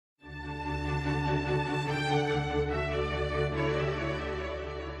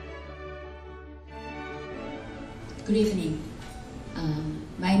Good evening.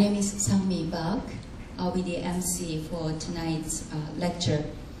 My name is Sang-mi Park. I'll be the MC for tonight's lecture.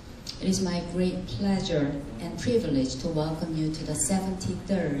 It is my great pleasure and privilege to welcome you to the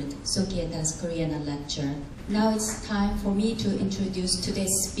 73rd Societas Koreana lecture. Now it's time for me to introduce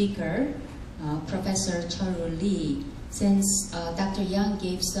today's speaker, Professor Chulwoo Lee. Since Dr. Yang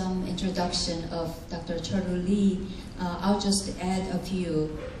gave some introduction of Dr. Chulwoo Lee, I'll just add a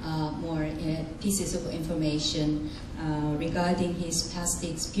few more pieces of information regarding his past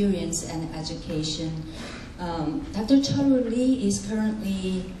experience and education. Dr. Chulwoo Lee is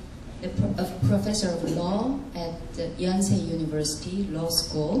currently a professor of law at the Yonsei University Law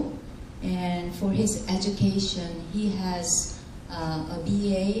School, and for his education he has a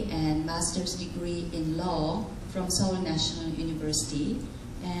BA and master's degree in law from Seoul National University,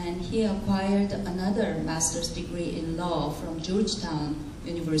 and he acquired another master's degree in law from Georgetown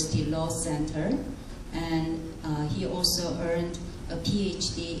University Law Center, and he also earned a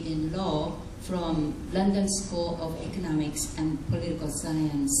PhD in law from London School of Economics and Political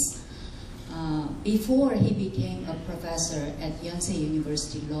Science. Before he became a professor at Yonsei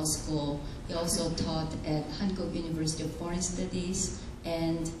University Law School, he also taught at Hankuk University of Foreign Studies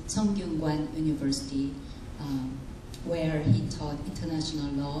and Seongkyungwan University, where he taught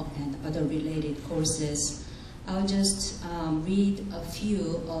international law and other related courses. I'll just read a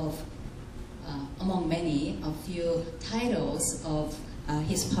few of, among many, a few titles of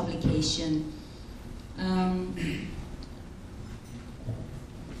his publication.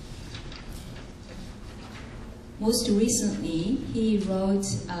 Most recently, he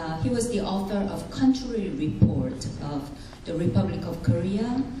was the author of Country Report of the Republic of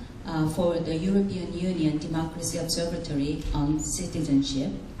Korea for the European Union Democracy Observatory on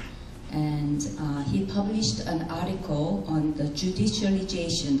Citizenship. And he published an article on the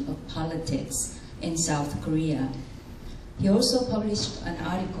judicialization of politics in South Korea. He also published an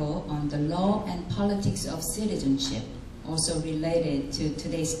article on the law and politics of citizenship, also related to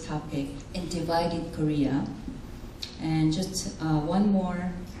today's topic, in divided Korea. And just one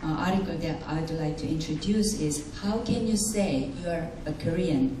more article that I'd like to introduce is How Can You Say You're a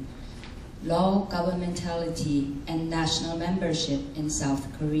Korean? Law, Governmentality, and National Membership in South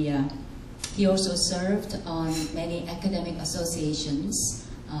Korea. He also served on many academic associations,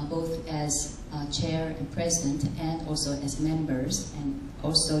 both as chair and president, and also as members. And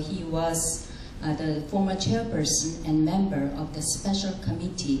also he was the former chairperson and member of the Special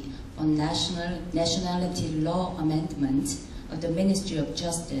Committee on Nationality Law Amendment of the Ministry of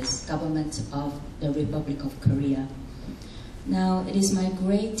Justice, Government of the Republic of Korea. Now, it is my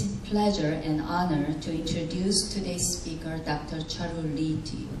great pleasure and honor to introduce today's speaker, Dr. Chulwoo Lee,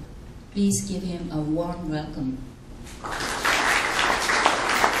 to you. Please give him a warm welcome.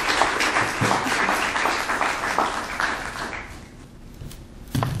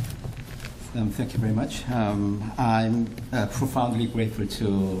 Thank you very much. I'm profoundly grateful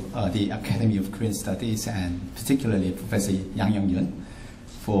to the Academy of Korean Studies and particularly Professor Yang Young-yun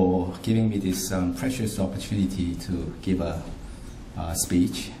for giving me this precious opportunity to give a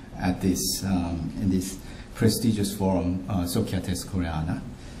speech at this in this prestigious forum, Societas Koreana.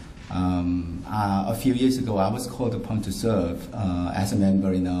 A few years ago, I was called upon to serve as a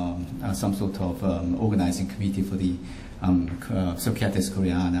member in some sort of organizing committee for the Societas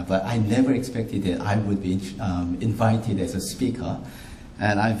Koreana, but I never expected that I would be invited as a speaker,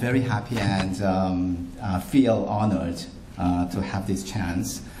 and I'm very happy and feel honored to have this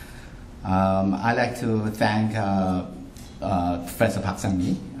chance. I'd like to thank Professor Park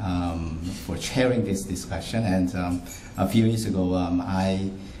Sang-mi for chairing this discussion, and a few years ago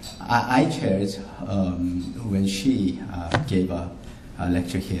I chaired when she gave a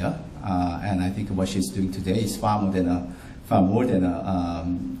lecture here, and I think what she's doing today is far more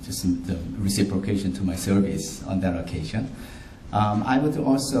than just the reciprocation to my service on that occasion. I would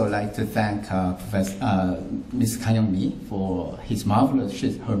also like to thank Ms. Kang Young-mi for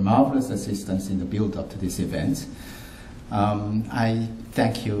her marvelous assistance in the build-up to this event. I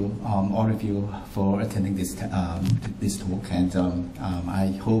thank you, all of you, for attending this talk, and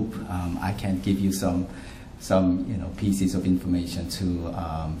I hope I can give you some pieces of information to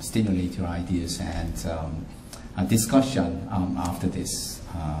stimulate your ideas and a discussion after this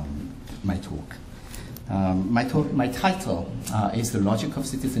my talk. My title is The Logic of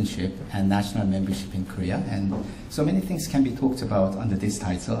Citizenship and National Membership in Korea, and so many things can be talked about under this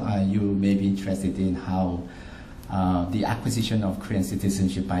title. You may be interested in how the acquisition of Korean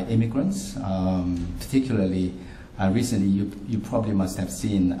citizenship by immigrants, particularly recently you probably must have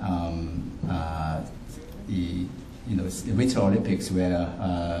seen the Winter Olympics, where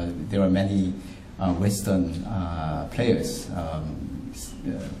there are many Western players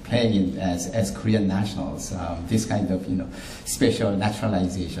playing as Korean nationals. This kind of special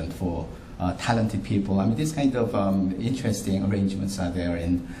naturalization for talented people. I mean, this kind of interesting arrangements are there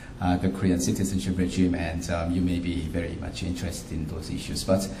in the Korean citizenship regime, and you may be very much interested in those issues.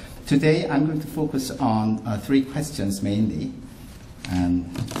 But today I'm going to focus on 3 questions mainly. And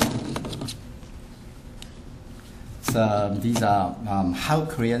so these are how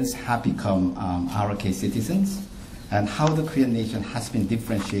Koreans have become ROK citizens, and how the Korean nation has been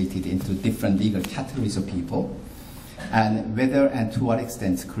differentiated into different legal categories of people, and whether and to what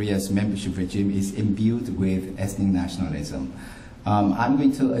extent Korea's membership regime is imbued with ethnic nationalism. I'm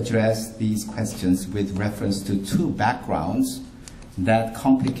going to address these questions with reference to 2 backgrounds that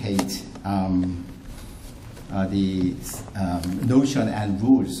complicate the notion and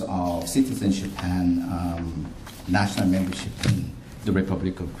rules of citizenship and national membership in the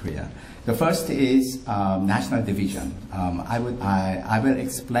Republic of Korea. The first is national division. I will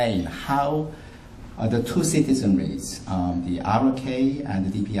explain how the 2 citizenries, the ROK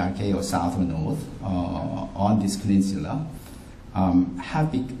and the DPRK, or South or North, on this peninsula,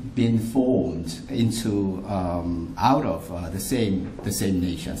 have been formed into out of the same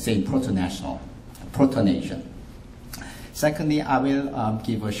nation, same proto-nation. Secondly, I will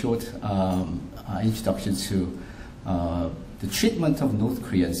give a short introduction to the treatment of North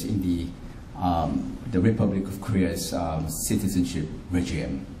Koreans in the Republic of Korea's citizenship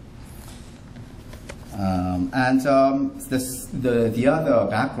regime. The other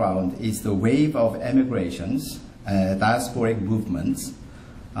background is the wave of emigrations, diasporic movements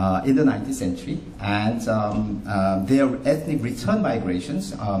in the 19th century, and their ethnic return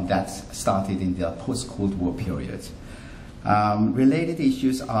migrations that started in the post-Cold War period. Related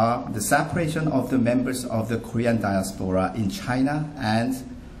issues are the separation of the members of the Korean diaspora in China and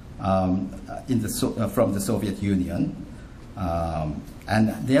from the Soviet Union,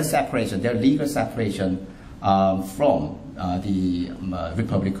 and their separation, their legal separation from the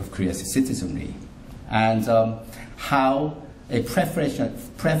Republic of Korea's citizenry, and how a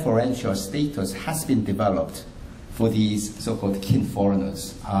preferential status has been developed for these so-called kin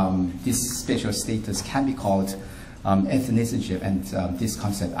foreigners. This special status can be called ethnicity, and this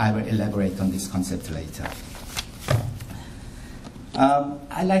concept, I will elaborate on this concept later.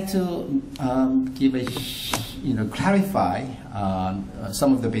 I'd like to clarify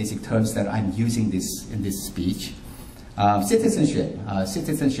some of the basic terms that I'm using in this speech. Citizenship.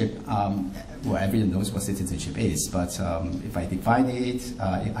 Well, everyone knows what citizenship is, but if I define it,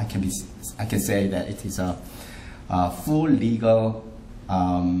 I can say that it is a full legal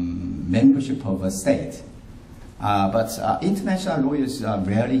membership of a state. But international lawyers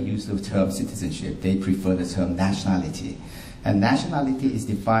rarely use the term citizenship. They prefer the term nationality. And nationality is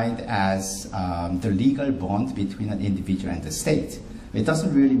defined as the legal bond between an individual and the state. It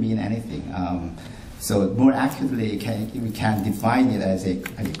doesn't really mean anything. So more accurately, we can define it as the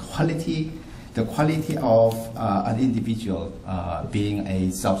quality of an individual being a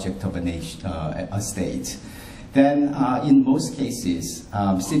subject of a nation, a state. Then, in most cases,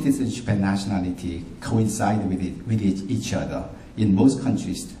 citizenship and nationality coincide with each other. In most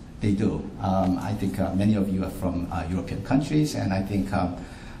countries, they do. I think many of you are from European countries, and I think,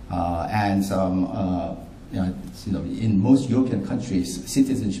 in most European countries,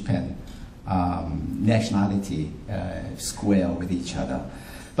 citizenship and nationality square with each other.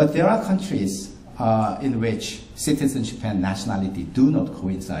 But there are countries in which citizenship and nationality do not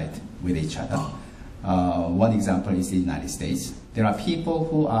coincide with each other. One example is the United States. There are people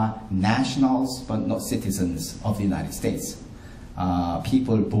who are nationals but not citizens of the United States.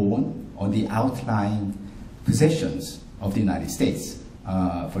 People born on the outlying possessions of the United States.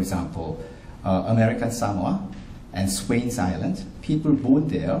 For example, American Samoa and Swains Island. People born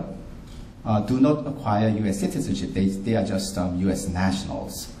there do not acquire U.S. citizenship. They are just U.S.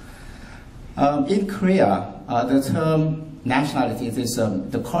 nationals. In Korea, the term nationality is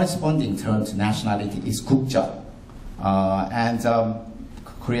the corresponding term to nationality is 국적, and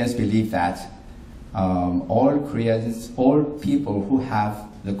Koreans believe that all people who have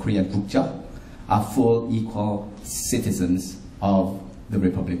the Korean 국적 are full equal citizens of the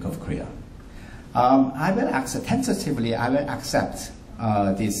Republic of Korea. Tentatively, I will accept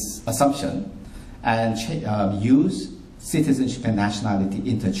this assumption and use citizenship and nationality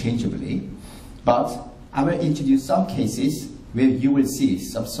interchangeably, but I will introduce some cases where you will see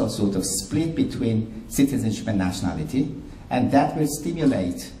some sort of split between citizenship and nationality, and that will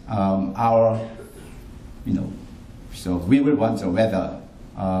stimulate so we will wonder whether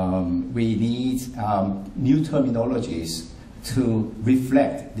we need new terminologies to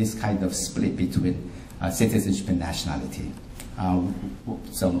reflect this kind of split between citizenship and nationality.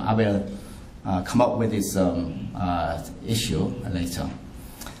 So I will come up with this issue later.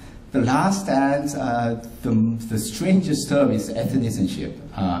 The last and the strangest term is ethnicenship,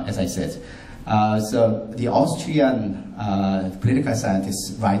 as I said. So the Austrian political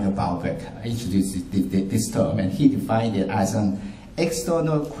scientist Rainer Baubeck introduced this term, and he defined it as an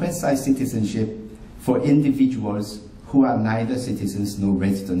external quasi-citizenship for individuals who are neither citizens nor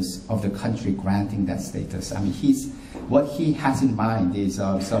residents of the country granting that status. I mean, what he has in mind is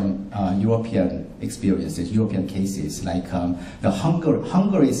some European experiences, European cases, like the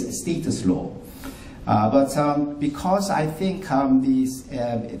Hungary's status law. But because I think these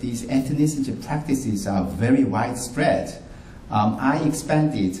ethnicity practices are very widespread, I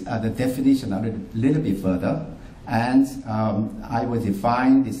expanded the definition a little bit further, and I would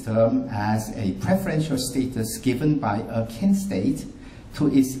define this term as a preferential status given by a kin state to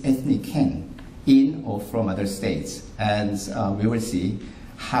its ethnic kin in or from other states. And we will see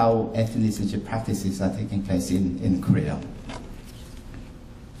how ethnicity practices are taking place in Korea.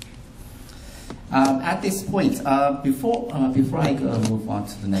 At this point, before I move on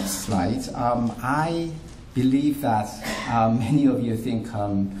to the next slide, I believe that many of you think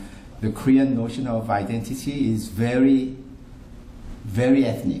the Korean notion of identity is very, very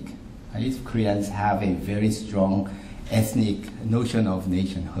ethnic. Right? Koreans have a very strong ethnic notion of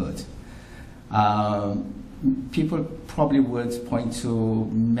nationhood. People probably would point to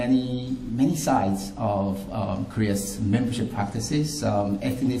many sides of Korea's membership practices.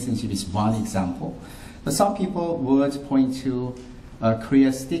 Ethnicity is one example. But some people would point to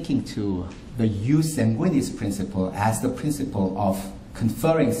Korea sticking to the jus sanguinis principle as the principle of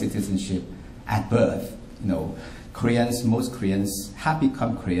conferring citizenship at birth. You know, most Koreans have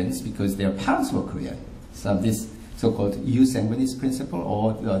become Koreans because their parents were Korean. So this so-called jus sanguinis principle,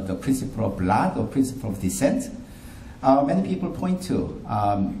 or the principle of blood, or principle of descent. Many people point to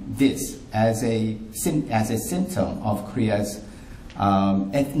this as a symptom of Korea's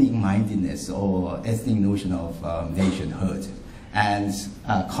ethnic mindedness or ethnic notion of nationhood, and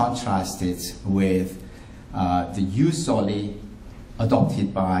contrast it with the jus soli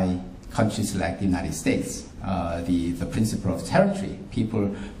adopted by countries like the United States, the principle of territory.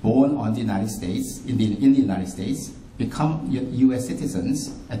 People born on the United States, in the United States, become U.S.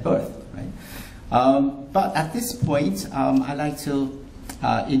 citizens at birth, right? But at this point, I'd like to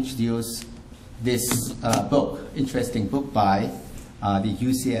introduce this interesting book by the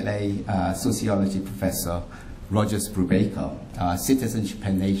UCLA sociology professor Rogers Brubaker, Citizenship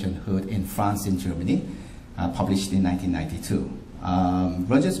and Nationhood in France and Germany, published in 1992.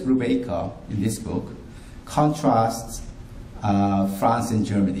 Rogers Brubaker, in this book, contrasts France and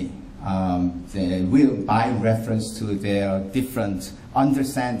Germany by reference to their different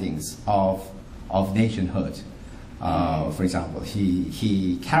understandings of nationhood. For example,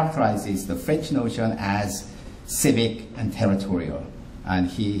 he characterizes the French notion as civic and territorial, and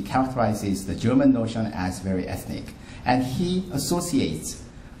he characterizes the German notion as very ethnic. And he associates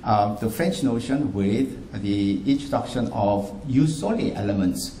the French notion with the introduction of jus soli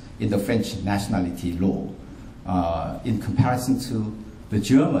elements in the French nationality law, in comparison to the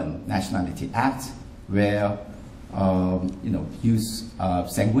German Nationality Act, where jus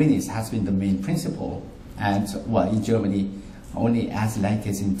sanguinis has been the main principle. And well, in Germany, only as late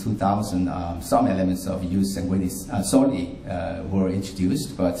as in 2000, some elements of jus sanguinis soli were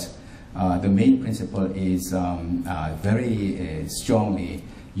introduced, but the main principle is very strongly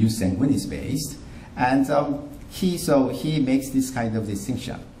jus sanguinis based, and he makes this kind of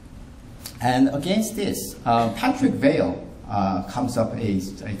distinction. And against this, Patrick Vail comes up a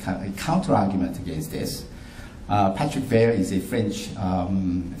counter argument against this. Patrick Vail is a French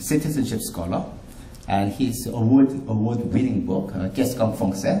citizenship scholar, and his award-winning book, Qu'est-ce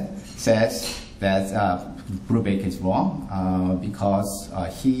français, says that Brubaker is wrong because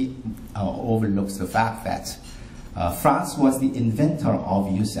he overlooks the fact that France was the inventor of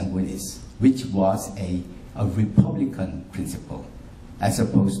jus sanguinis, which was a republican principle, as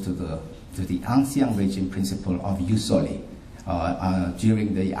opposed to the Ancien regime principle of jus soli.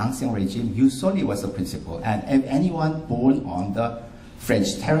 During the Ancien regime, jus soli was the principle, and anyone born on the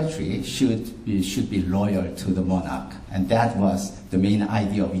French territory should be loyal to the monarch, and that was the main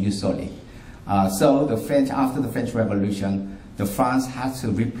idea of jus soli. So after the French Revolution, France had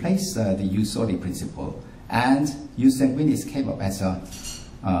to replace the jus soli principle, and jus sanguinis came up as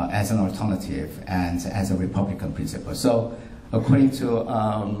an alternative and as a republican principle. So, according to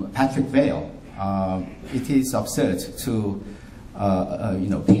Patrick Vail, it is absurd to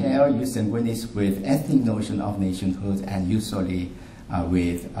pair jus sanguinis with ethnic notion of nationhood and usually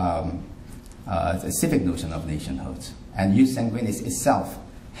with the civic notion of nationhood. And jus sanguinis itself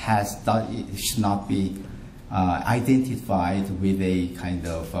should not be identified with a kind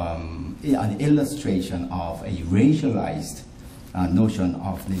of an illustration of a racialized notion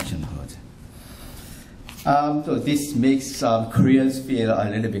of nationhood. So this makes Koreans feel a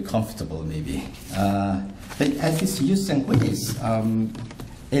little bit comfortable, maybe. But as this jus sanguinis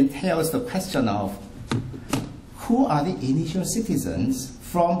entails the question of who are the initial citizens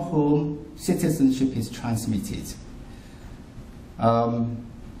from whom citizenship is transmitted.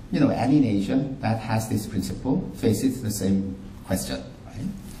 Any nation that has this principle faces the same question. Right?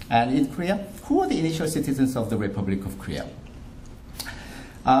 And in Korea, who are the initial citizens of the Republic of Korea?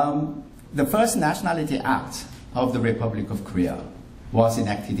 The first Nationality Act of the Republic of Korea was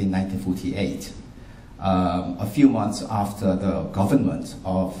enacted in 1948, a few months after the government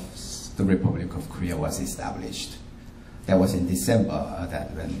of the Republic of Korea was established. That was in December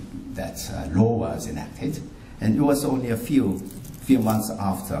when that law was enacted, and it was only a few months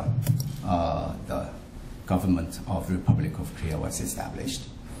after the government of the Republic of Korea was established.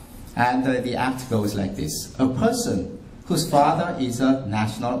 And the act goes like this: a person whose father is a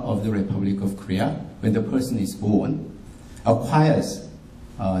national of the Republic of Korea, when the person is born, acquires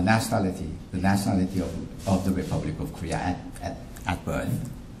the nationality of the Republic of Korea at birth.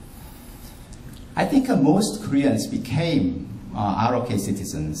 I think most Koreans became ROK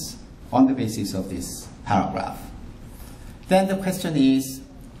citizens on the basis of this paragraph. Then the question is,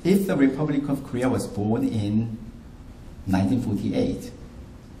 if the Republic of Korea was born in 1948,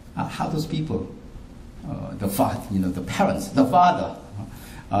 how those people, the father,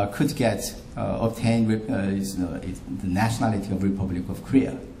 could obtain the nationality of Republic of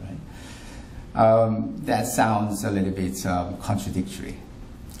Korea? Right? That sounds a little bit contradictory.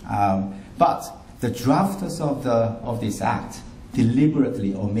 But the drafters of this act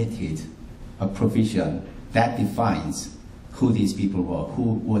deliberately omitted a provision that defines who these people were,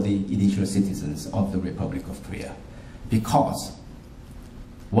 who were the initial citizens of the Republic of Korea. Because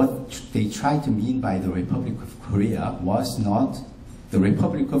what they tried to mean by the Republic of Korea was not the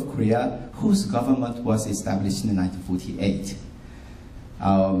Republic of Korea whose government was established in 1948.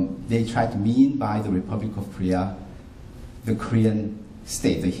 They tried to mean by the Republic of Korea the Korean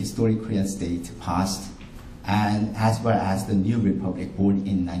state, the historic Korean state past, and as well as the new republic born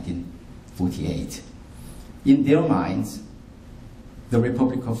in 1948. In their minds, the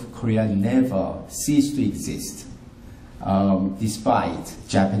Republic of Korea never ceased to exist despite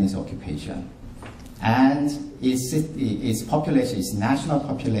Japanese occupation. And its population, its national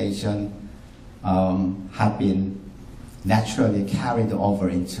population, had been naturally carried over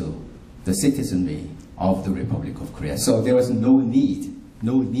into the citizenry of the Republic of Korea. So there was no need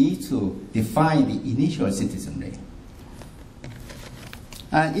to define the initial citizenry.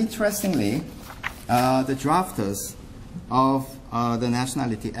 And interestingly, the drafters of the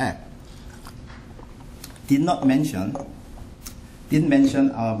Nationality Act did mention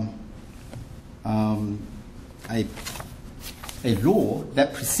a law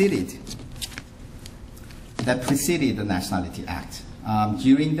that preceded the Nationality Act.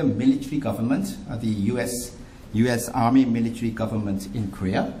 During the military government, the U.S. Army military government in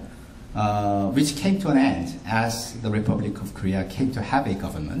Korea, which came to an end as the Republic of Korea came to have a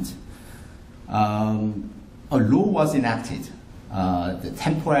government, a law was enacted, the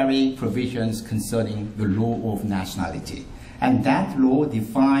temporary provisions concerning the law of nationality. And that law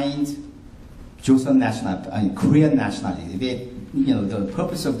defined Joseon nationality and Korean nationality. The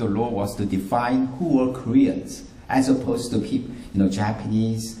purpose of the law was to define who were Koreans, as opposed to people,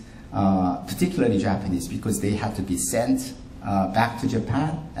 Japanese, particularly Japanese, because they had to be sent back to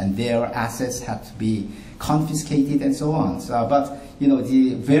Japan, and their assets had to be confiscated and so on. But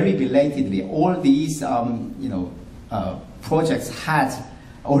very belatedly, all these projects had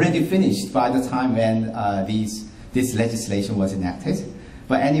already finished by the time when this legislation was enacted.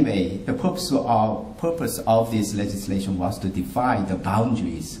 But anyway, the purpose of this legislation was to define the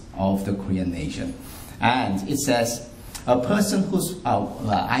boundaries of the Korean nation. And it says, a person whose,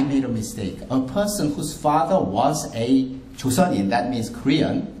 I made a mistake, a person whose father was a Joseonin, that means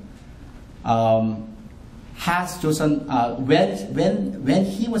Korean, has Joseon, when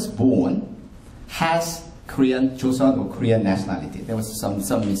he was born, has Korean Joseon or Korean nationality. There was some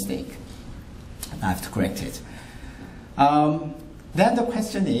mistake. I have to correct it. Then the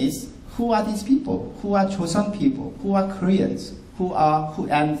question is, who are these people? Who are Joseon people? Who are Koreans? Who had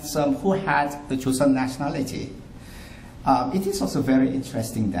the Joseon nationality? It is also very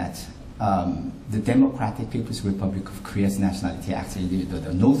interesting that the Democratic People's Republic of Korea's Nationality Act,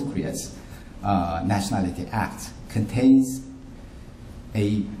 the North Korea's Nationality Act, contains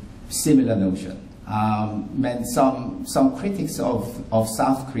a similar notion. Some critics of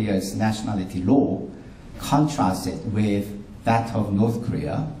South Korea's nationality law contrast it with that of North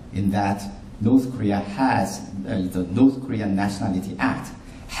Korea, in that North Korea has, the North Korean Nationality Act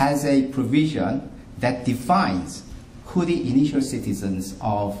has a provision that defines who the initial citizens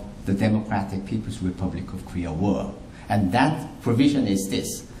of the Democratic People's Republic of Korea were. And that provision is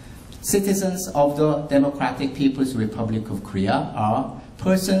this: citizens of the Democratic People's Republic of Korea are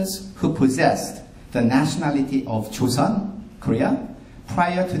persons who possessed the nationality of Joseon, Korea,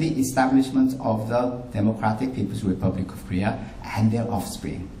 prior to the establishment of the Democratic People's Republic of Korea, and their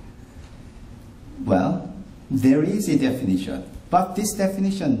offspring. Well, there is a definition, but this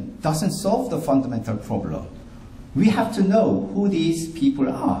definition doesn't solve the fundamental problem. We have to know who these people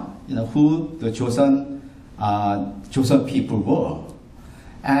are, who the Joseon people were.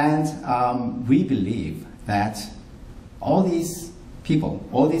 And we believe that all these people,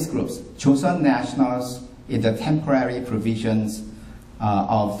 all these groups, Joseon nationals in the temporary provisions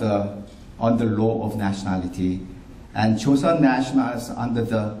on the law of nationality, and Joseon nationals under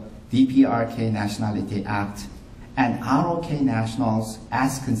the DPRK Nationality Act, and ROK nationals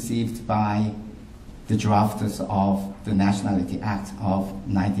as conceived by the drafters of the Nationality Act of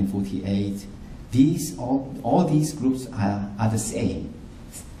 1948. All these groups are the same,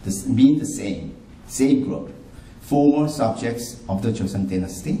 mean the same group. Former subjects of the Joseon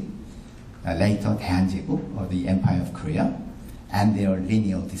dynasty, later Daehanjebu, or the Empire of Korea, and their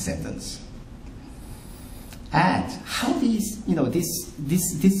lineal descendants. And how these,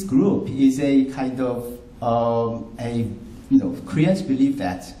 this group is a kind of, Koreans believe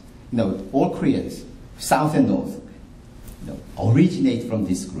that, all Koreans, South and North, originate from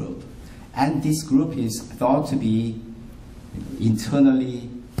this group. And this group is thought to be internally,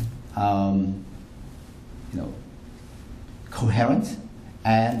 coherent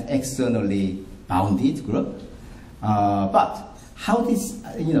and externally bounded group. But how this,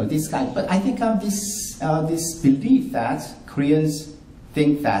 but I think this belief that Koreans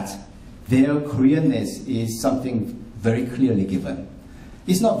think that their Koreanness is something very clearly given.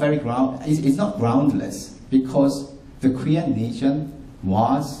 It's not it's not groundless, because the Korean nation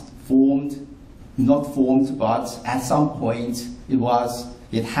was not formed, but at some point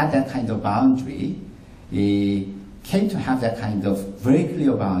it had that kind of boundary. It came to have that kind of very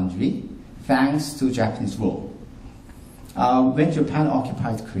clear boundary thanks to Japanese rule. When Japan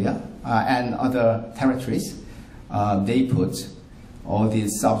occupied Korea and other territories, they put all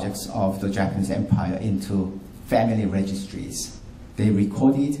these subjects of the Japanese Empire into family registries. They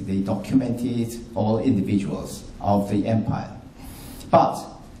recorded, they documented all individuals of the empire. But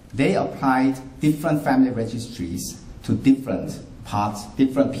they applied different family registries to different parts,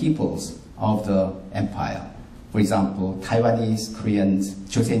 different peoples of the empire. For example, Taiwanese, Koreans,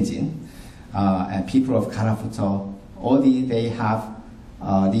 Joseonjin, and people of Karafuto,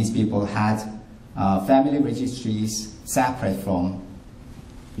 these people had family registries separate from,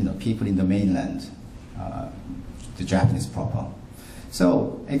 people in the mainland, the Japanese proper.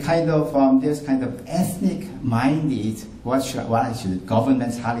 So a kind of there's kind of ethnic-minded, government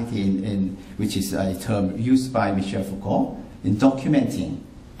mentality which is a term used by Michel Foucault in documenting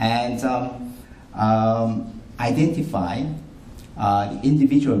and identifying the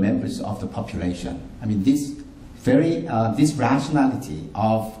individual members of the population. I mean, this rationality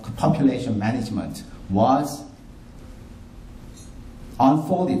of population management was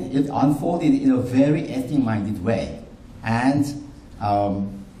unfolded. It unfolded in a very ethnic-minded way, and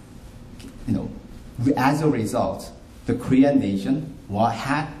as a result, the Korean nation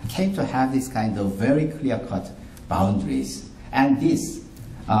came to have this kind of very clear-cut boundaries, and this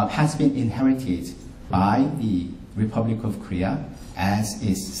has been inherited by the Republic of Korea as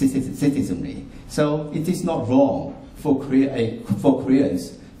its citizenry. So it is not wrong for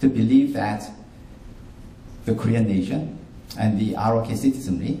Koreans to believe that the Korean nation and the ROK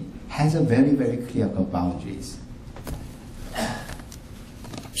citizenry has a very, very clear-cut boundaries.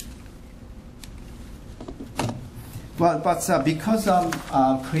 Well, but because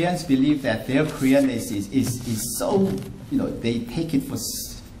Koreans believe that their Koreanness is so, they take it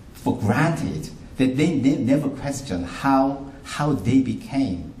for granted, that they never question how they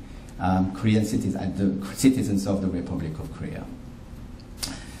became Korean citizens, the citizens of the Republic of Korea.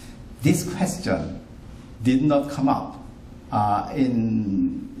 This question did not come up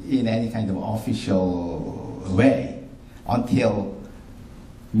in any kind of official way until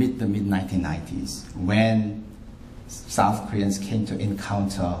the mid-1990s, when South Koreans came to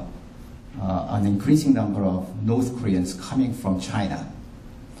encounter an increasing number of North Koreans coming from China.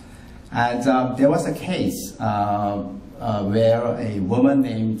 And there was a case where a woman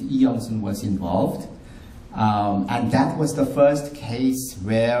named Lee Young-sun was involved. And that was the first case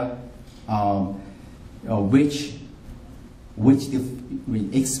where which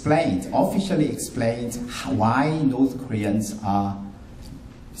officially explained why North Koreans are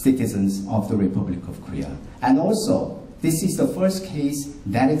citizens of the Republic of Korea. And also, this is the first case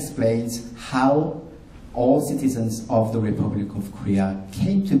that explains how all citizens of the Republic of Korea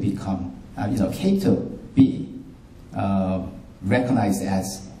came to become, came to be recognized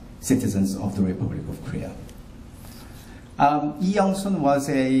as citizens of the Republic of Korea. Lee Young-sun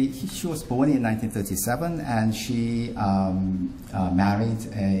she was born in 1937, and she married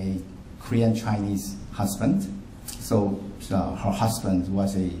a Korean-Chinese husband. So her husband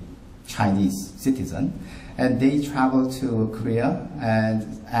was a Chinese citizen, and they traveled to Korea, and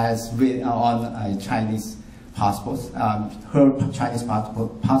on a Chinese passport. Her Chinese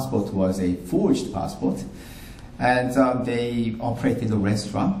passport was a forged passport, and they operated a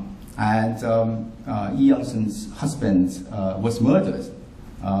restaurant. And Lee Young-sun's husband was murdered,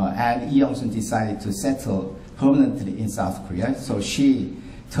 and Lee Young-sun decided to settle permanently in South Korea. So she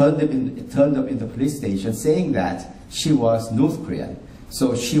turned up in the police station saying that she was North Korean.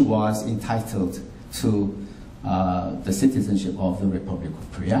 So she was entitled to the citizenship of the Republic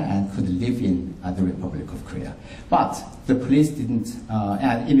of Korea and could live in the Republic of Korea. But the police didn't,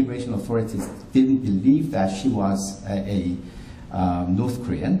 and immigration authorities didn't believe that she was a North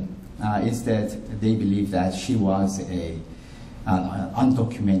Korean. Instead, they believed that she was an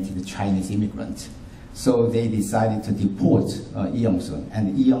undocumented Chinese immigrant. So they decided to deport Lee Young-sun,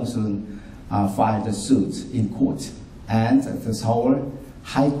 and Lee Young-sun filed a suit in court. And the Seoul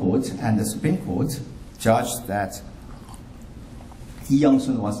High Court and the Supreme Court judged that Lee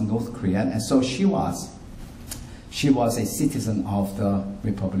Young-sun was North Korean, and so she was a citizen of the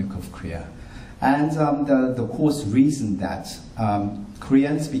Republic of Korea. And the court reasoned that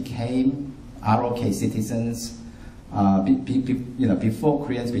Koreans became ROK citizens. Before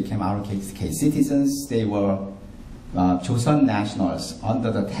Koreans became ROK citizens, they were Joseon nationals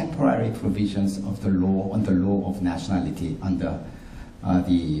under the temporary provisions of the law on the law of nationality under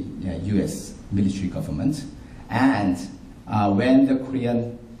the U.S. military government. And when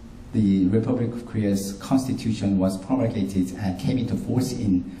the Republic of Korea's constitution was promulgated and came into force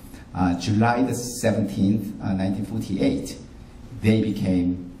in July the 17th, 1948, they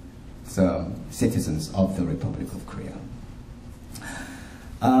became the citizens of the Republic of Korea.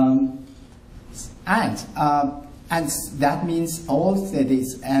 And that means all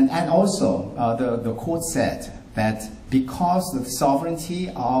cities, and also the court said that because the sovereignty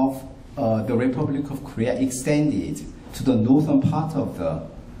of the Republic of Korea extended to the northern part of the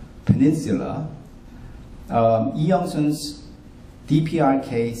peninsula, Lee Young-sun's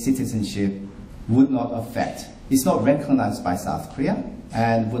DPRK citizenship would not affect, it's not recognized by South Korea,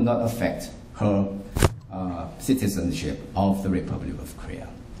 and would not affect her citizenship of the Republic of Korea.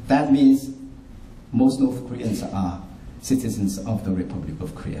 That means most North Koreans are citizens of the Republic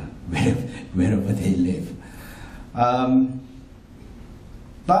of Korea, wherever they live.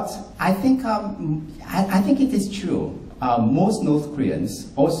 But I think it is true. Most North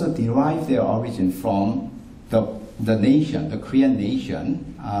Koreans also derive their origin from the nation, the Korean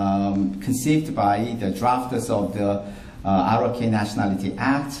nation, conceived by the drafters of the ROK Nationality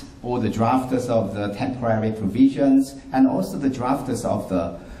Act, or the drafters of the temporary provisions, and also the drafters of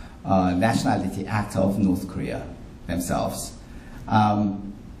the Nationality Act of North Korea themselves.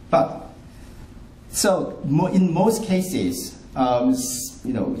 So in most cases,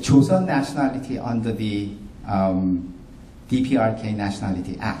 Joseon nationality under the DPRK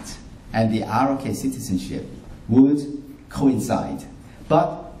Nationality Act and the ROK citizenship would coincide.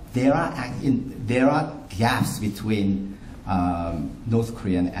 But there are gaps between North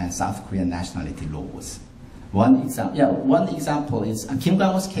Korean and South Korean nationality laws. One example is Kim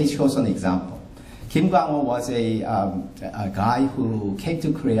Kwang-wo's case shows an example. Kim Kwang-wo was a guy who came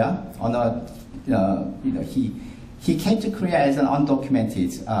to Korea on a he came to Korea as an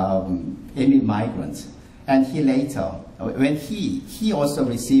undocumented migrant, and he later, when he also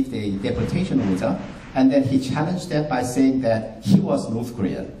received a deportation order, and then he challenged that by saying that he was North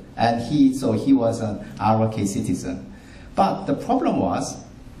Korean, and so he was an ROK citizen. But the problem was,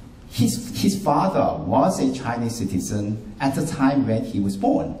 his father was a Chinese citizen at the time when he was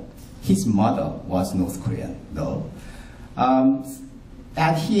born. His mother was North Korean, though.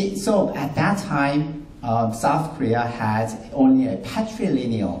 So at that time, South Korea had only a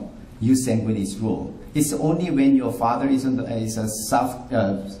patrilineal jus sanguinis rule. It's only when your father is a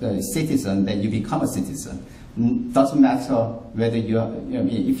citizen that you become a citizen. Doesn't matter whether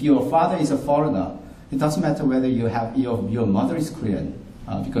if your father is a foreigner, it doesn't matter whether your mother is Korean,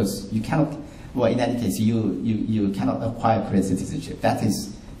 because you cannot. Well, in any case, you cannot acquire Korean citizenship. That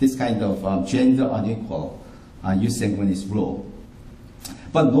is this kind of gender unequal jus sanguinis rule.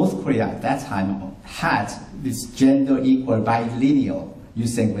 But North Korea at that time had this gender equal bilineal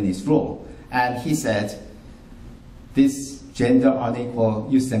jus sanguinis rule, and he said this gender unequal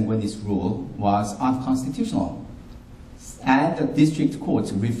jus sanguinis rule was unconstitutional, and the district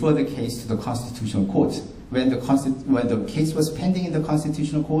court referred the case to the constitutional court. When the case was pending in the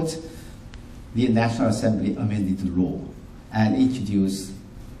constitutional court, the National Assembly amended the law and introduced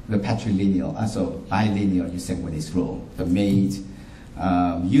the patrilineal, also bilineal jus sanguinis rule, that made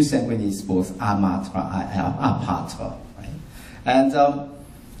jus sanguinis both a mater a pater, right? And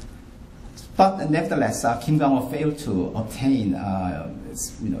but nevertheless, Kim Kwang-ho failed to obtain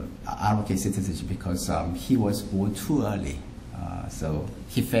ROK citizenship because he was born too early. So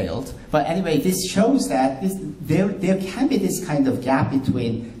he failed. But anyway, this shows that there can be this kind of gap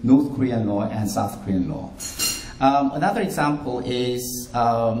between North Korean law and South Korean law. Another example is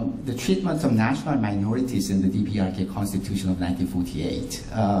the treatment of national minorities in the DPRK Constitution of 1948.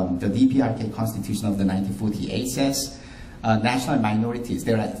 The DPRK Constitution of the 1948 says national minorities,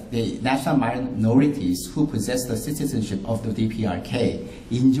 the national minorities who possess the citizenship of the DPRK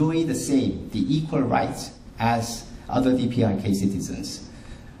enjoy the equal rights as other DPRK citizens.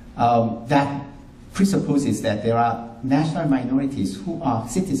 That presupposes that there are national minorities who are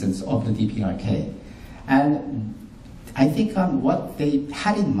citizens of the DPRK. And I think what they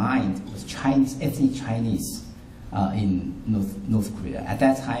had in mind was ethnic Chinese in North Korea. At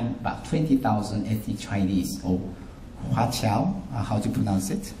that time, about 20,000 ethnic Chinese, or Huaqiao, how to pronounce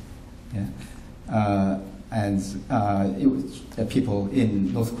it? Yeah. And it was people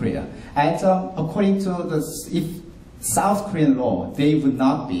in North Korea. And according to if South Korean law, they would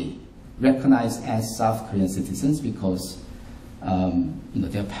not be recognized as South Korean citizens because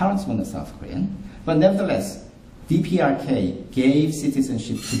their parents were not South Korean. But nevertheless, DPRK gave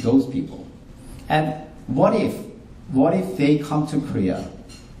citizenship to those people. And what if they come to Korea?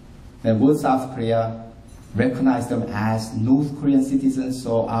 Then would South Korea recognize them as North Korean citizens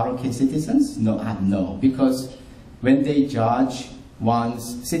or ROK citizens? No, because when they judge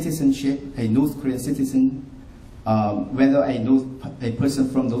one's citizenship, a North Korean citizen, whether a person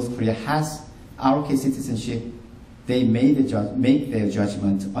from North Korea has ROK citizenship, they make their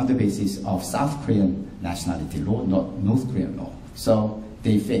judgment on the basis of South Korean nationality law, not North Korean law. So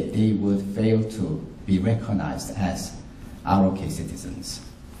they would fail to be recognized as ROK citizens.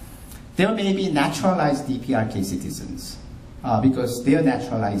 There may be naturalized DPRK citizens because their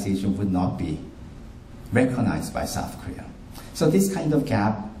naturalization would not be recognized by South Korea. So this kind of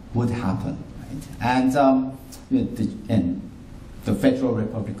gap would happen, right? And the Federal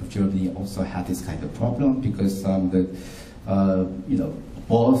Republic of Germany also had this kind of problem because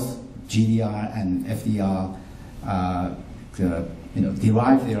both GDR and FDR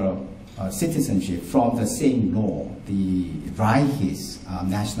derived their citizenship from the same law, the Reichs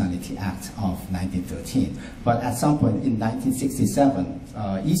Nationality Act of 1913. But at some point in 1967,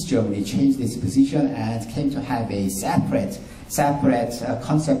 East Germany changed its position and came to have a separate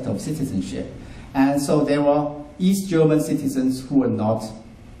concept of citizenship. And so there were East German citizens who were not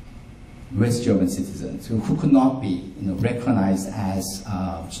West German citizens, who could not be recognized as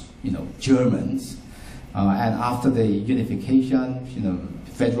Germans. And after the unification,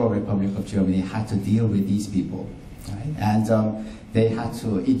 Federal Republic of Germany had to deal with these people, right? And they had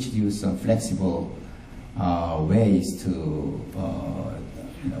to introduce some flexible ways to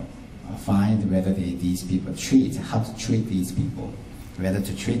find whether these people how to treat these people, whether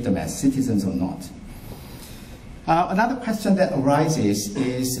to treat them as citizens or not. Another question that arises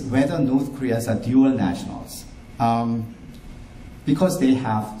is whether North Koreans are dual nationals. Because they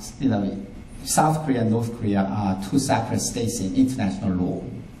have, South Korea and North Korea are two separate states in international law.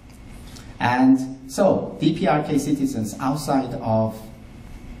 And so DPRK citizens outside of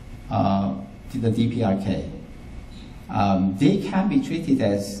the DPRK, they can be treated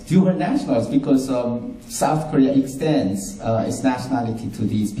as dual nationals because South Korea extends its nationality to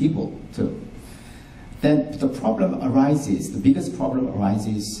these people too. Then the biggest problem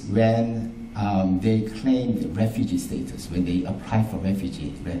arises when they claim refugee status, when they apply for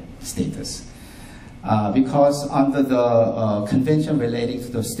refugee status. Because under the convention relating to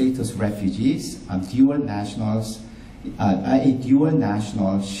the status of refugees, a dual national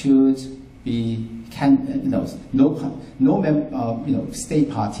should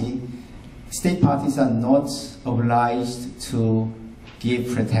State parties are not obliged to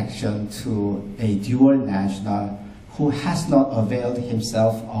give protection to a dual national who has not availed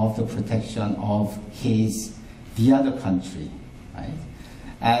himself of the protection of the other country, right?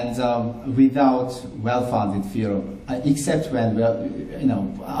 And without well-founded fear, except when,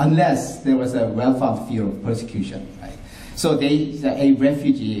 unless there was a well-founded fear of persecution, right? So a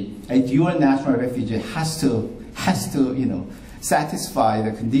refugee, a dual national refugee has to satisfy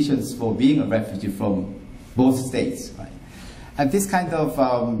the conditions for being a refugee from both states, right? And this kind of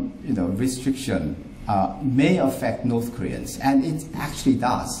restriction may affect North Koreans, and it actually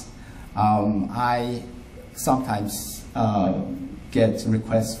does. I sometimes get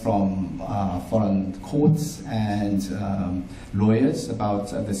requests from foreign courts and lawyers about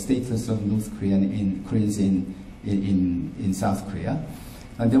the status of North Koreans in South Korea.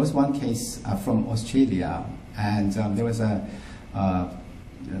 And there was one case from Australia, and there was a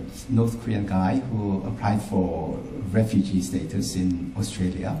North Korean guy who applied for refugee status in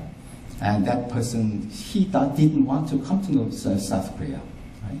Australia, and that person, he didn't want to come to South Korea.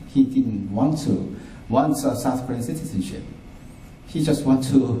 Right? He didn't want South Korean citizenship. He just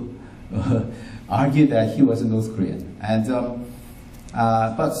wanted to argue that he was a North Korean. And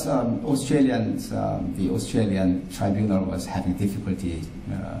but the Australian tribunal was having difficulty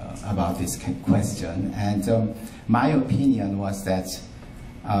about this question, and my opinion was that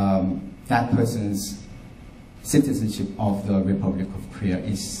that person's citizenship of the Republic of Korea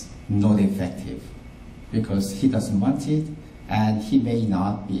is not effective because he doesn't want it, and he may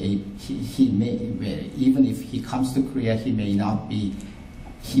not be even if he comes to Korea, he may not be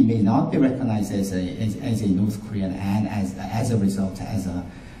recognized as a North Korean, and as a result as a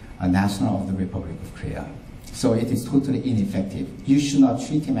national of the Republic of Korea. So it is totally ineffective. You should not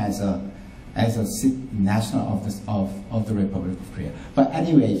treat him as a national of the Republic of Korea. But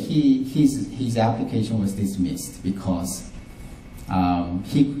anyway, his application was dismissed because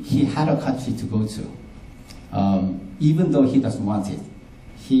he had a country to go to. Even though he doesn't want it,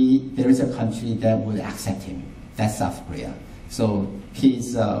 there is a country that would accept him. That's South Korea. So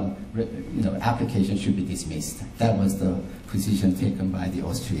his application should be dismissed. That was the position taken by the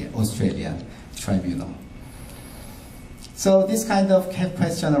Australian tribunal. So this kind of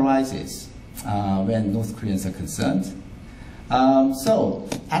question arises when North Koreans are concerned. So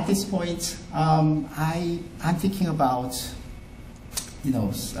at this point, I'm thinking about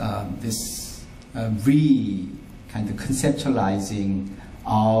this kind of conceptualizing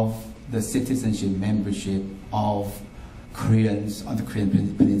of the citizenship membership of Koreans on the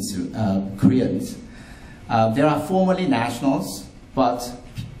Korean peninsula. Koreans. There are formally nationals, but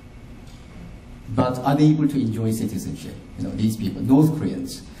unable to enjoy citizenship. These people, North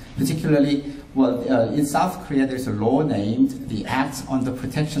Koreans, particularly. Well, in South Korea, there's a law named the Act on the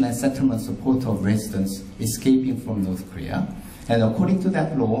Protection and Settlement Support of Residents Escaping from North Korea. And according to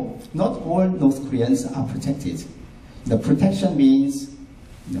that law, not all North Koreans are protected. The protection means,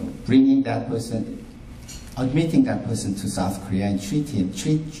 bringing that person, admitting that person to South Korea and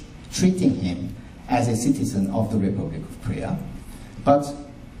treating him as a citizen of the Republic of Korea. But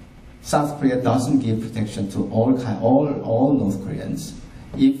South Korea doesn't give protection to all North Koreans.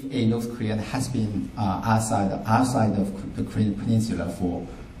 If a North Korean has been outside of the Korean peninsula for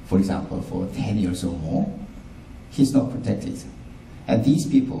example, for 10 years or more, he's not protected. And these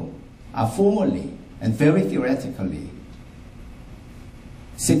people are formally and very theoretically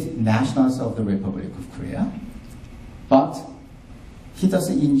nationals of the Republic of Korea, but he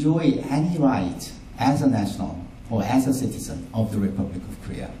doesn't enjoy any right as a national or as a citizen of the Republic of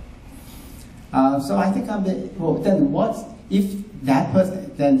Korea. So I think then what if that person?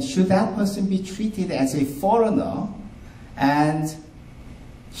 Then should that person be treated as a foreigner, and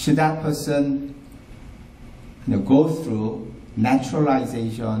should that person go through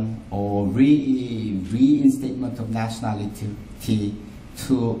naturalization or reinstatement of nationality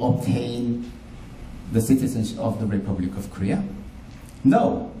to obtain the citizenship of the Republic of Korea?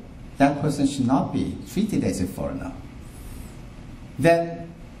 No, that person should not be treated as a foreigner.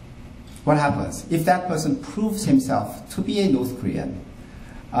 Then what happens? If that person proves himself to be a North Korean,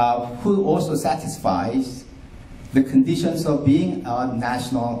 who also satisfies the conditions of being a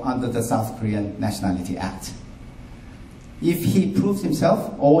national under the South Korean Nationality Act. If he proves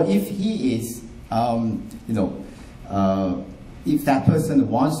himself, or if he is, if that person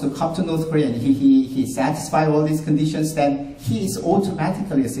wants to come to North Korea and he satisfies all these conditions, then he is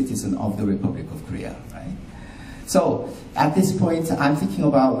automatically a citizen of the Republic of Korea, right? So at this point, I'm thinking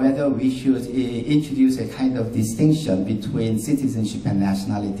about whether we should introduce a kind of distinction between citizenship and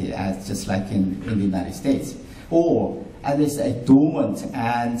nationality, as just like in the United States, or at least a dormant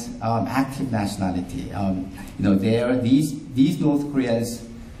and active nationality. These North Koreans'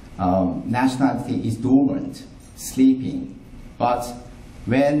 nationality is dormant, sleeping, but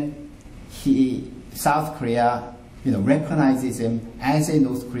when South Korea recognizes him as a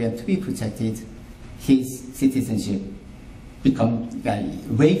North Korean to be protected, his citizenship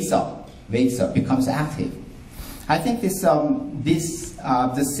wakes up, becomes active. I think the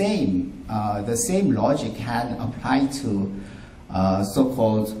same logic can apply to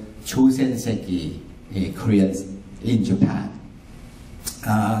so-called Chosenseki Koreans in Japan.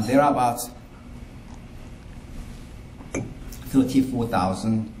 There are about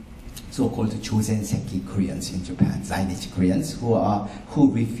 34,000 so-called Chosenseki Koreans in Japan, Zainichi Koreans,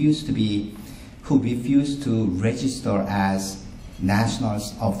 who refuse to register as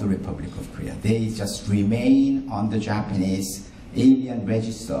nationals of the Republic of Korea. They just remain on the Japanese alien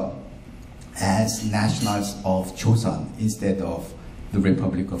register as nationals of Joseon instead of the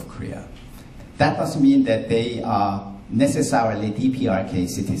Republic of Korea. That doesn't mean that they are necessarily DPRK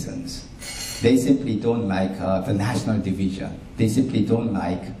citizens. They simply don't like the national division. They simply don't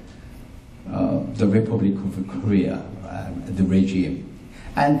like the Republic of Korea, the regime.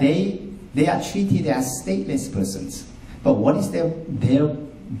 And they are treated as stateless persons. But what is their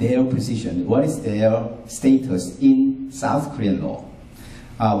position? What is their status in South Korean law?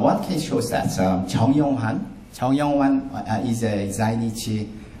 One case shows that Chung Yong-hwan is a Zainichi,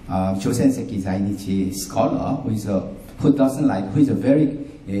 Josenseki Zainichi scholar who is a very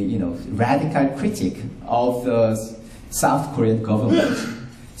radical critic of the South Korean government.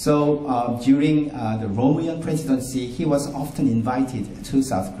 So during the Romuan presidency, he was often invited to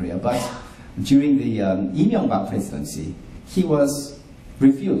South Korea, but during the Lee presidency, he was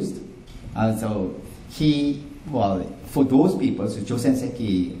refused. So for those people, so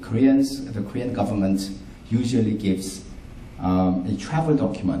Josenseki Koreans, the Korean government usually gives a travel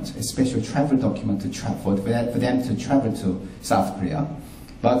document, a special travel document for them to travel to South Korea.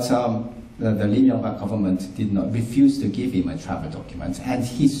 But the Lee Myung-bak government refuse to give him a travel document, and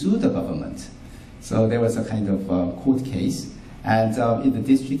he sued the government. So there was a kind of court case, and in the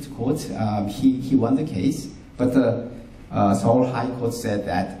district court, he won the case, but the Seoul High Court said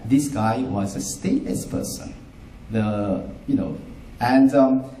that this guy was a stateless person. A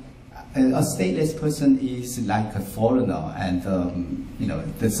stateless person is like a foreigner, and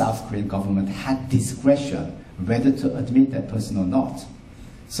the South Korean government had discretion whether to admit that person or not.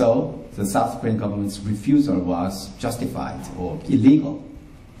 So the South Korean government's refusal was justified or illegal.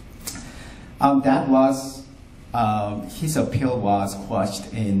 His appeal was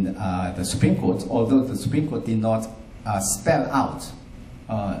quashed in the Supreme Court, although the Supreme Court did not spell out,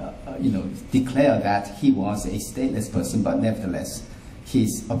 declare that he was a stateless person, but nevertheless,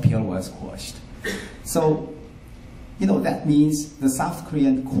 his appeal was quashed. So, that means the South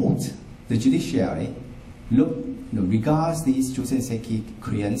Korean court, the judiciary, regards these Josenseki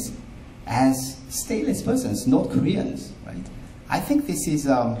Koreans as stateless persons, not Koreans, right? I think this is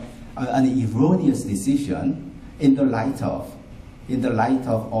an erroneous decision in the light of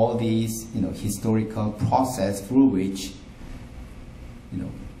all these historical process through which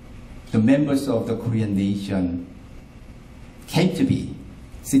the members of the Korean nation came to be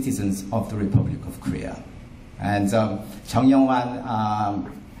citizens of the Republic of Korea. And Chung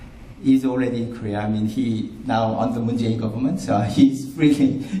Yong-hwan is already in Korea. I mean, he now under Moon Jae-in government, he's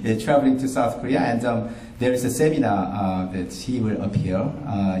freely traveling to South Korea, and there is a seminar that he will appear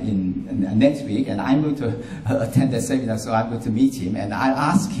in next week, and I'm going to attend that seminar, so I'm going to meet him, and I'll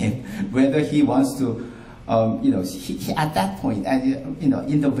ask him whether he wants to, at that point, and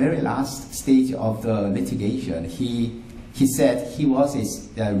in the very last stage of the litigation, he said he was a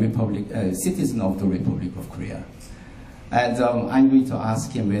citizen of the Republic of Korea. And I'm going to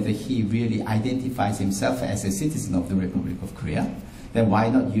ask him whether he really identifies himself as a citizen of the Republic of Korea. Then why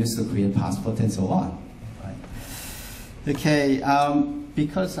not use the Korean passport and so on? Right. Okay,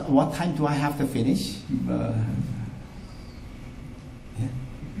 because what time do I have to finish? Yeah.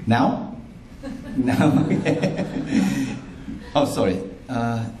 Now? Now? Oh, sorry.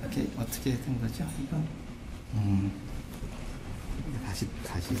 Okay, 어떻게 된 거죠, 이거?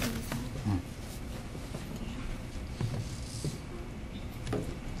 다시.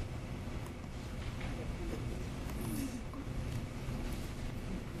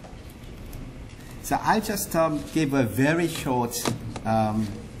 So I'll just give a very short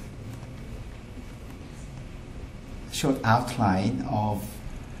outline of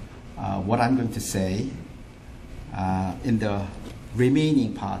what I'm going to say. in the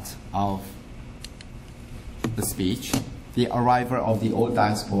remaining part of the speech, the arrival of the old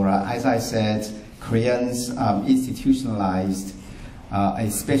diaspora. As I said, Koreans institutionalized a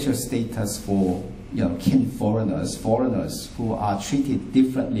special status for kin foreigners who are treated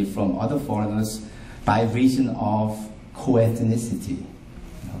differently from other foreigners by reason of co-ethnicity.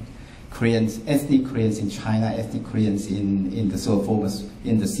 Koreans, ethnic Koreans in China, ethnic Koreans in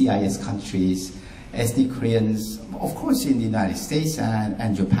the CIS countries, ethnic Koreans, of course, in the United States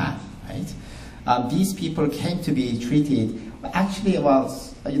and Japan, right? These people came to be treated. Actually,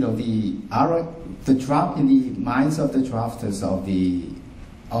 was the draft in the minds of the drafters of the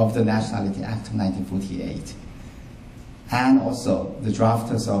Nationality Act of 1948, and also the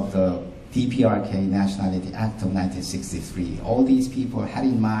drafters of the DPRK Nationality Act of 1963. All these people had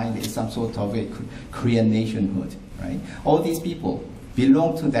in mind some sort of a Korean nationhood, right? All these people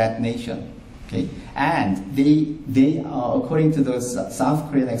belong to that nation, okay? And they are, according to the South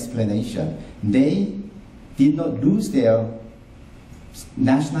Korean explanation, they did not lose their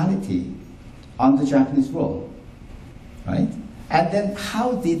nationality under Japanese rule, right? And then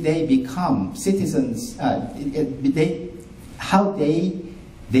how did they become citizens? How they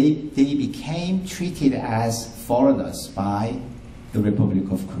became treated as foreigners by the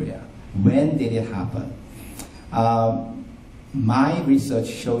Republic of Korea. When did it happen? My research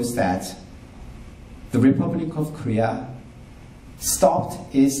shows that the Republic of Korea stopped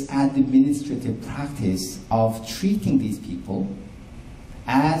its administrative practice of treating these people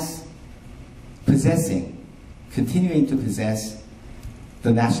as continuing to possess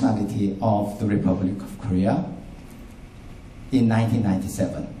the nationality of the Republic of Korea in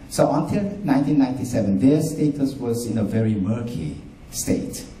 1997. So until 1997, their status was in a very murky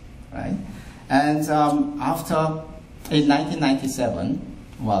state, right? And in 1997,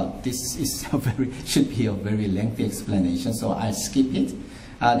 well, this is should be a very lengthy explanation, so I'll skip it.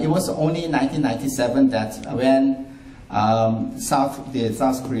 It was only in 1997 that when South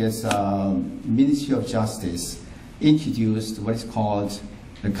Korea's Ministry of Justice introduced what is called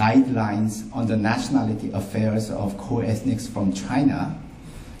the guidelines on the nationality affairs of co-ethnics from China,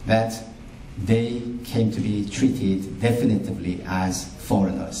 that they came to be treated definitively as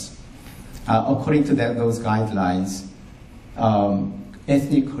foreigners. According to those guidelines,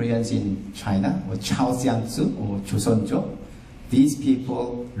 ethnic Koreans in China, or Chaosiangsu or Joseonjo, these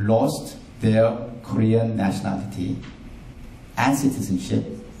people lost their Korean nationality and citizenship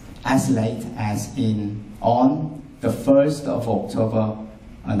as late as on the 1st of October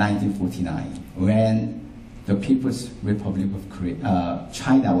 1949, when the People's Republic of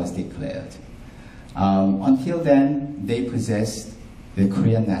China was declared. Until then, they possessed the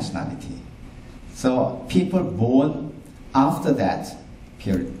Korean nationality. So people born after that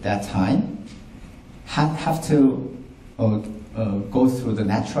period, that time, have to go through the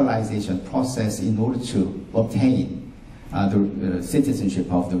naturalization process in order to obtain the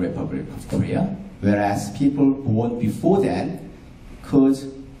citizenship of the Republic of Korea, whereas people born before then could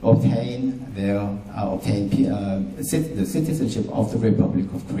obtain the citizenship of the Republic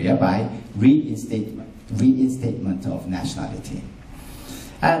of Korea by reinstatement of nationality.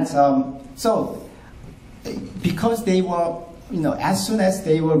 And so, because they were, as soon as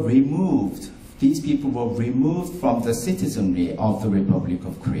they were removed, these people were removed from the citizenry of the Republic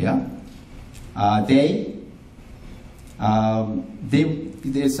of Korea.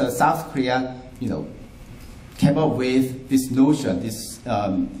 South Korea, came up with this notion, this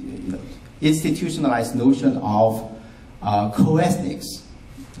institutionalized notion of co-ethnics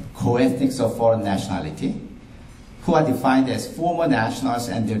of foreign nationality, who are defined as former nationals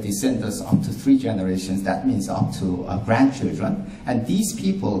and their descendants up to 3 generations. That means up to grandchildren. And these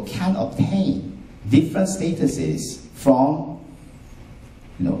people can obtain different statuses from,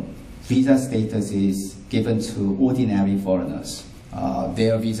 visa statuses given to ordinary foreigners.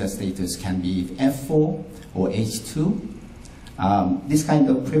 Their visa status can be F4 or H2. This kind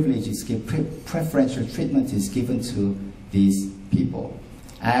of privileges, preferential treatment is given to these people.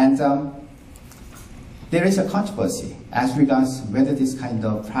 And there is a controversy as regards whether this kind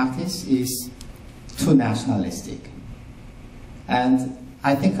of practice is too nationalistic. And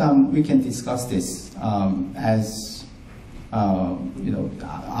I think we can discuss this after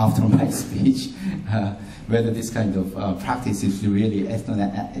my speech, whether this kind of practice is really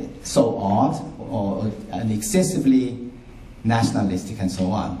so odd or excessively nationalistic and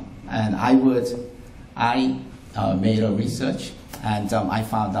so on. And I made a research, and I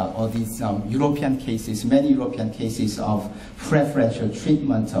found out all these many European cases of preferential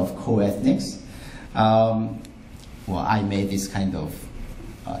treatment of co-ethnics. Well, I made this kind of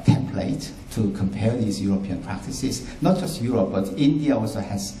template to compare these European practices. Not just Europe, but India also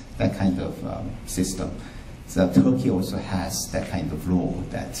has that kind of system. So Turkey also has that kind of law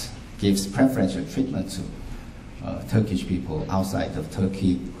that gives preferential treatment to Turkish people outside of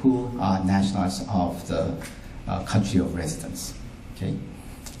Turkey who are nationals of the country of residence. Okay,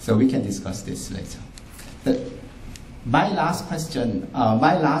 so we can discuss this later. My last question, the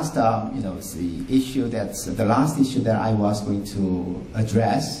last issue that I was going to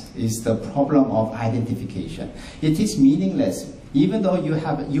address is the problem of identification. It is meaningless, even though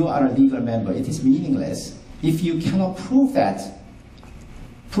you are a legal member. It is meaningless if you cannot prove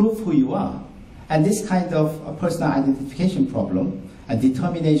who you are. And this kind of personal identification problem and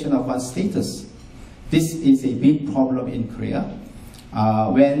determination of one's status, this is a big problem in Korea.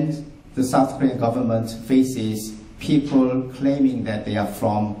 When the South Korean government faces people claiming that they are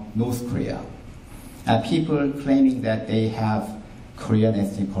from North Korea, people claiming that they have Korean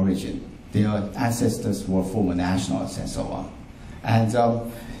ethnic origin, their ancestors were former nationals, and so on. And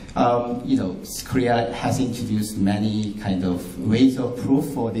Korea has introduced many kind of ways of proof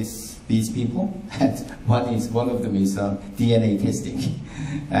for these people, and one of them is DNA testing.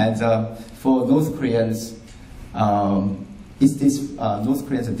 And for North Koreans, North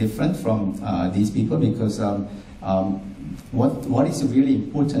Koreans are different from these people, because what is really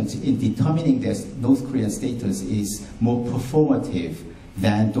important in determining their North Korean status is more performative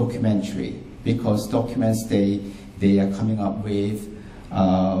than documentary, because documents they are coming up with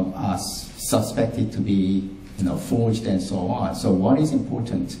are suspected to be forged and so on. So what is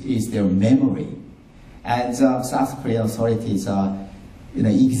important is their memory. And South Korean authorities are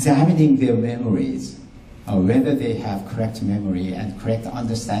examining their memories, whether they have correct memory and correct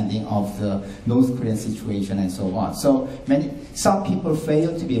understanding of the North Korean situation and so on. So some people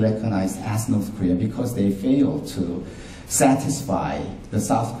fail to be recognized as North Korean because they fail to satisfy the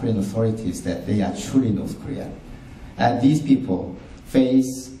South Korean authorities that they are truly North Korean. And these people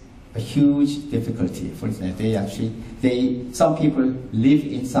face a huge difficulty. For example, some people live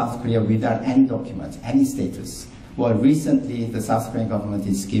in South Korea without any documents, any status. Well, recently the South Korean government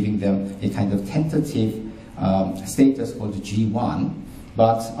is giving them a kind of tentative status called G1,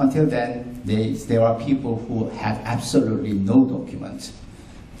 but until then there are people who have absolutely no document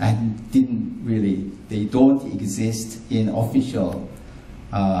and they don't exist in the official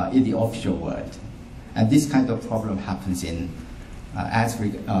world. And this kind of problem happens in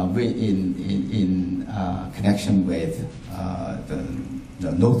connection with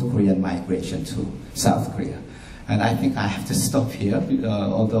the North Korean migration to South Korea. And I think I have to stop here,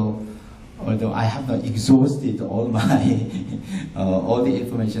 although I have not exhausted all all the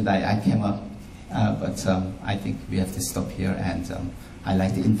information that I came up, but I think we have to stop here, and I'd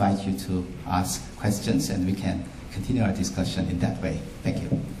like to invite you to ask questions, and we can continue our discussion in that way. Thank you.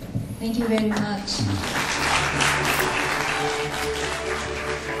 Thank you very much.